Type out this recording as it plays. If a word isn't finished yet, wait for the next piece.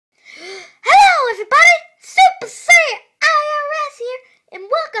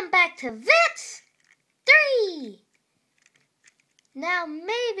to Vex-3! Now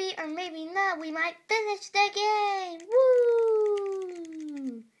maybe or maybe not we might finish the game!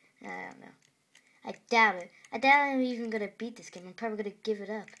 Woo! I don't know. I doubt it. I doubt I'm even going to beat this game. I'm probably going to give it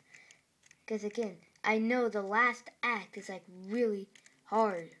up. Because again, I know the last act is like really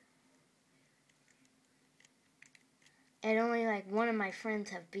hard. And only like one of my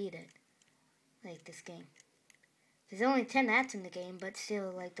friends have beat it. Like this game. There's only 10 acts in the game, but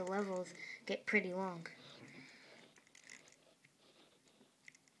still like the levels get pretty long.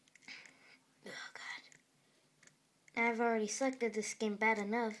 Oh god. I've already sucked at this game bad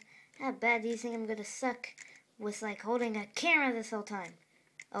enough. How bad do you think I'm gonna suck with like holding a camera this whole time?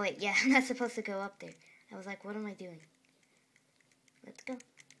 Oh wait, yeah, I'm not supposed to go up there. I was like, what am I doing? Let's go.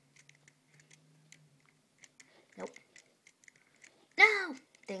 Nope. No!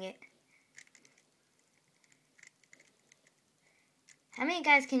 Dang it. How many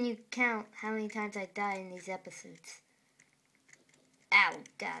guys can you count how many times I die in these episodes? Ow,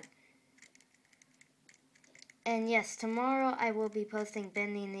 God. And yes, tomorrow I will be posting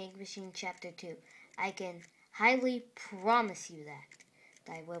Bending the Ink Machine Chapter 2. I can highly promise you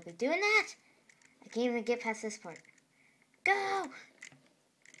that I will be doing that. I can't even get past this part. Go!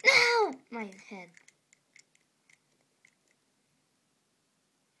 No! My head.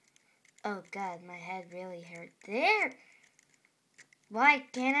 Oh God, my head really hurt. There! Why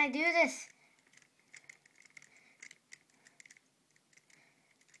can't I do this?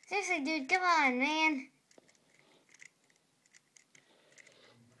 Seriously, dude, come on, man.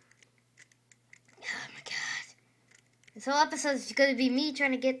 Oh my God. This whole episode is going to be me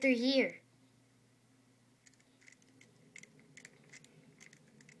trying to get through here.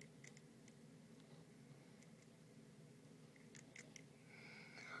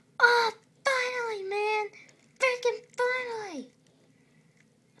 Oh, finally, man. Freaking finally.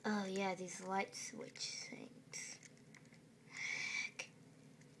 Oh, yeah, these light switch things. Heck.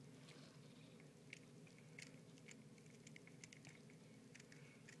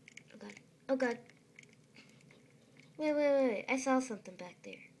 Oh, God. Oh, God. Wait. I saw something back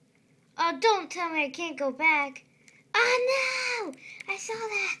there. Oh, don't tell me I can't go back. Oh, no. I saw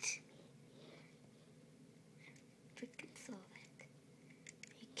that. Freaking saw that.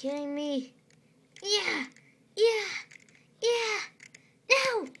 Are you kidding me? Yeah.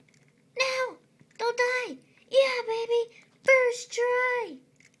 No. Don't die. Yeah, baby. First try.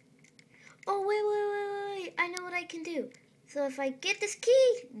 Oh, wait. I know what I can do. So if I get this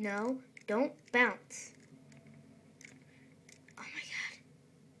key, no, don't bounce. Oh my God.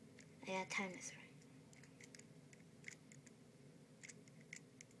 I gotta time this right.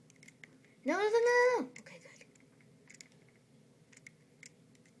 No. Okay, good.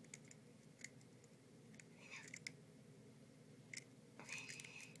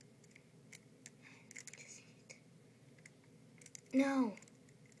 No.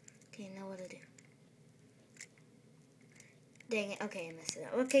 Okay, now what to do? Dang it. Okay, I messed it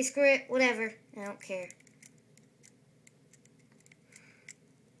up. Okay, screw it. Whatever. I don't care.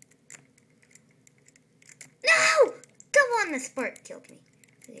 No! Come on, the spark killed me.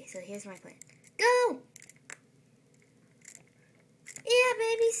 Okay, so here's my plan. Go! Yeah,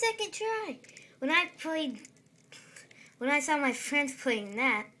 baby, second try. When I saw my friends playing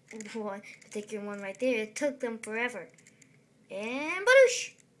that one particular one right there, it took them forever. And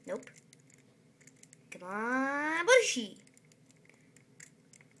badoosh! Nope. Come on, badooshy.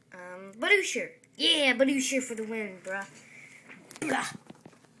 Badoosher. Yeah, badoosher for the win, bruh. Blah.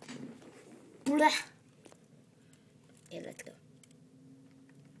 Yeah, let's go.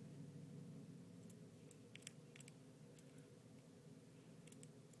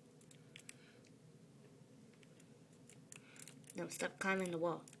 No, stop climbing the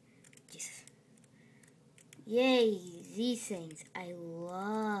wall. Jesus. Yay, these things. I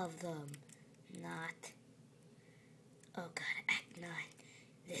love them. Not. Oh God, Act 9.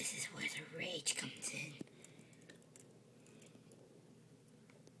 This is where the rage comes in.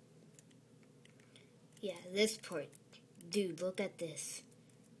 Yeah, this part. Dude, look at this.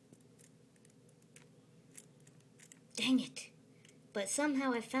 Dang it. But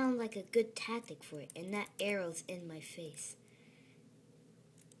somehow I found like a good tactic for it, and that arrow's in my face.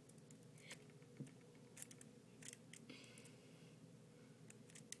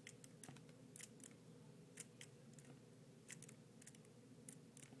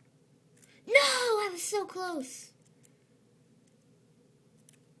 No, I was so close.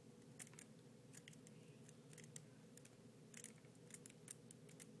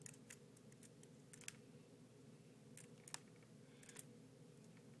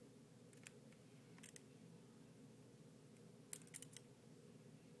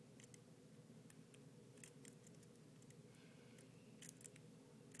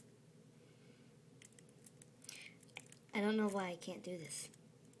 don't know why I can't do this.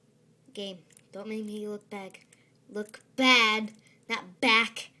 Game, don't make me look bad. Look bad, not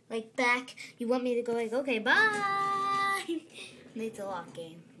back. Like back. You want me to go like, okay, bye. It's a lock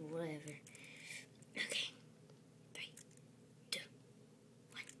game. Whatever. Okay. 3, 2,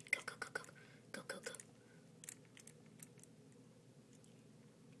 1. Go, go, go, go. Go, go,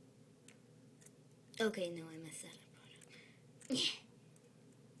 go. Okay, no, I messed that up. Yeah.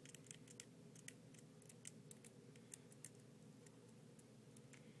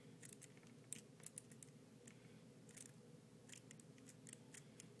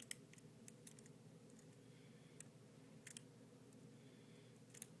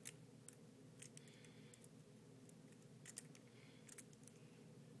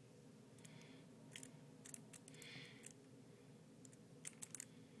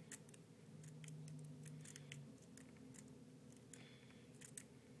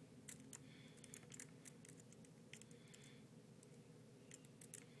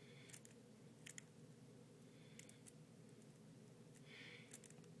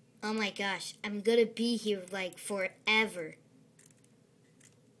 Oh my gosh, I'm gonna be here like forever.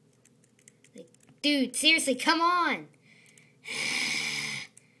 Like, dude, seriously, come on!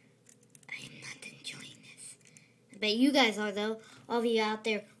 I'm not enjoying this. I bet you guys are though. All of you out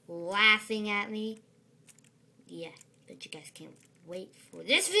there laughing at me. Yeah, but you guys can't wait for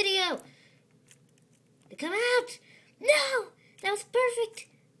this video to come out. No! That was perfect.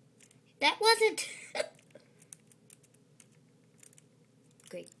 That wasn't.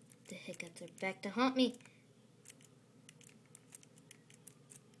 Great. The hiccups are back to haunt me.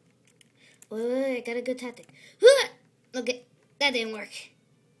 Wait, I got a good tactic. Okay, that didn't work.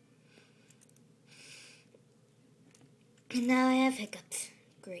 And now I have hiccups.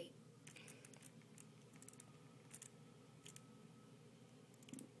 Great.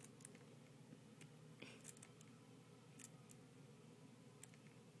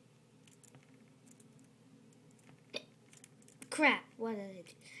 Crap, what did I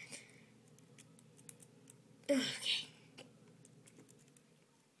do? Okay.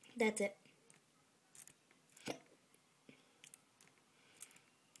 That's it.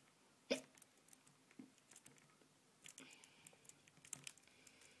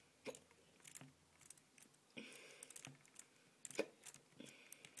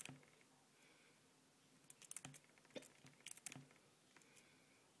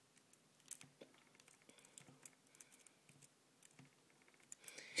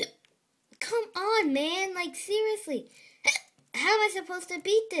 Come on, man. Like, seriously. How am I supposed to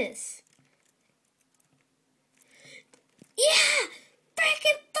beat this? Yeah!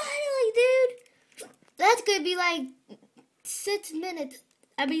 Freaking finally, dude! That's gonna be like 6 minutes.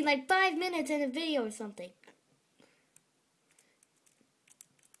 I mean, like 5 minutes in a video or something.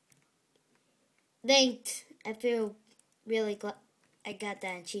 Thanks. I feel really glad I got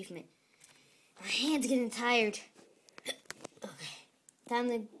that achievement. My hand's getting tired. Okay. Time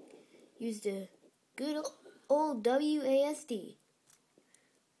to use the good old WASD.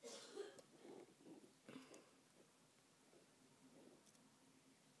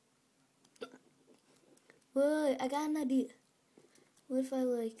 Wait, I got an idea. What if I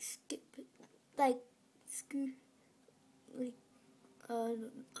like skip it? Like, like, I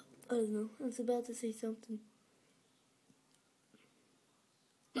don't know. I was about to say something.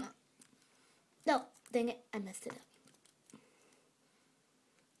 No, dang it, I messed it up.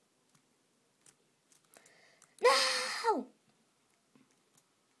 No!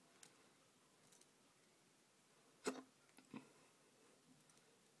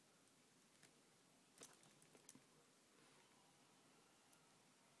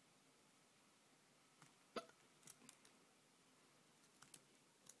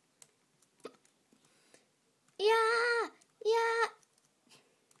 Yeah! Yeah!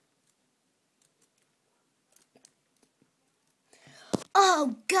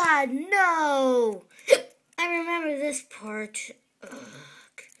 Oh, God, no! I remember this part. Ugh.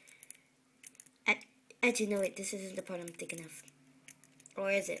 Actually, no, wait, this isn't the part I'm thinking of. Or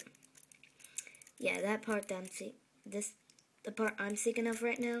is it? Yeah, that part that the part I'm thinking of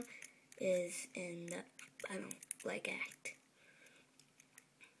right now is in the I don't like act.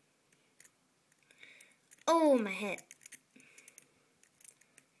 Oh, my head.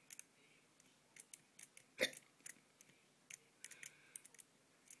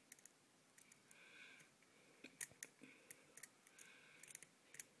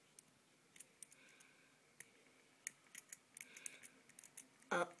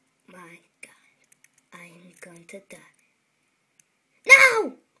 Oh my God, I am going to die.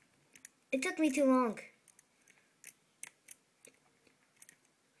 No! It took me too long.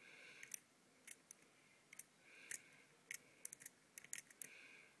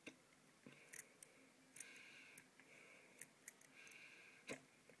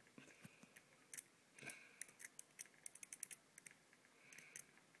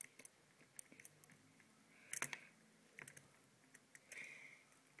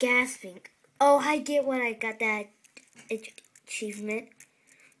 gasping. Oh, I get what I got that achievement.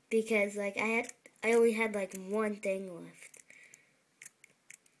 Because, like, I only had, like, one thing left.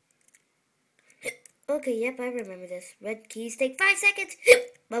 Okay, yep, I remember this. Red keys take 5 seconds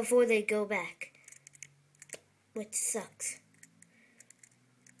before they go back. Which sucks.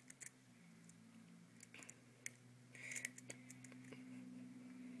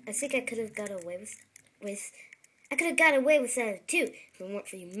 I think I could have got away with I could have got away with that too if it weren't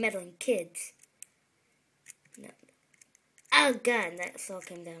for you meddling kids. No. Oh god, that all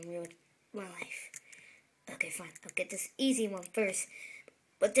came down real my life. Okay, fine. I'll get this easy one first.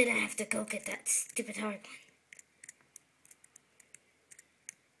 But then I have to go get that stupid hard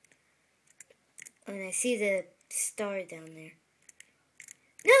one. And I see the star down there.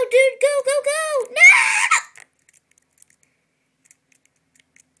 No, dude, go, go, go! No!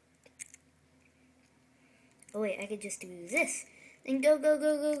 Oh wait, I could just do this. Then go, go,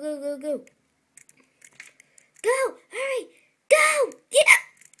 go, go, go, go, go. Go! Hurry! Go! Yeah!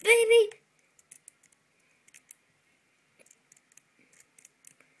 Baby!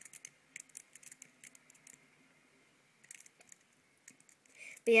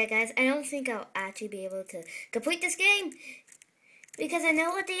 But yeah, guys, I don't think I'll actually be able to complete this game. Because I know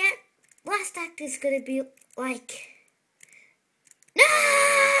what the last act is going to be like. No!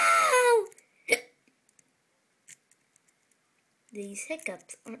 These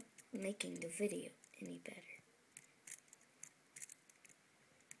hiccups aren't making the video any better.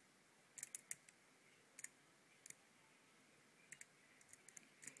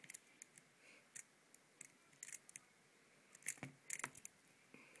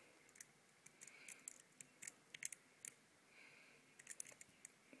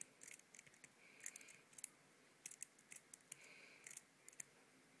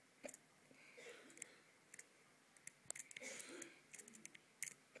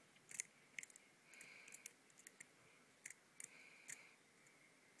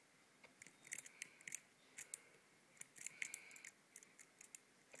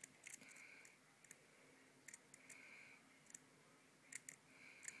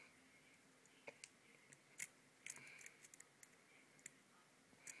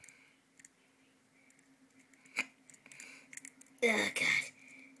 Oh, God.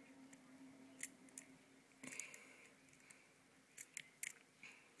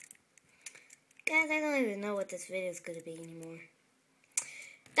 Guys, I don't even know what this video is going to be anymore.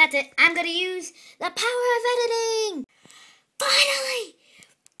 That's it. I'm going to use the power of editing. Finally!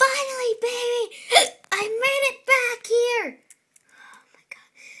 Finally, baby! I made it back here! Oh, my God.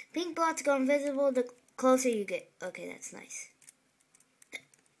 Pink blocks go invisible the closer you get. Okay, that's nice.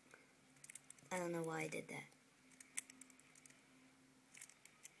 I don't know why I did that.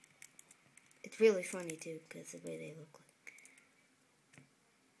 It's really funny, too, because the way they look like.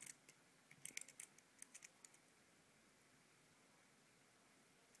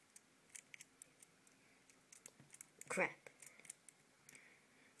 Crap.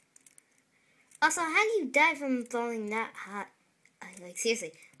 Also, how do you die from falling that high? Like,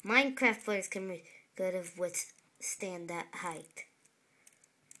 seriously, Minecraft players could have withstand that height.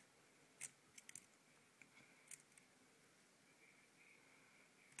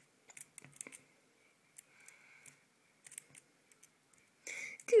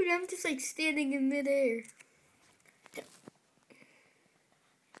 Dude, I'm just like standing in midair.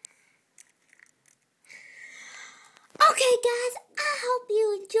 Okay, guys, I hope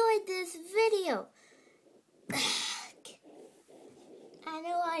you enjoyed this video. I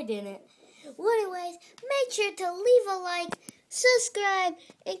know I didn't. Well, anyways, make sure to leave a like, subscribe,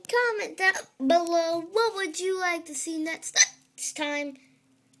 and comment down below what would you like to see next time.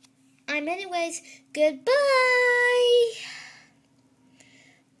 Anyways, goodbye.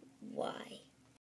 Why?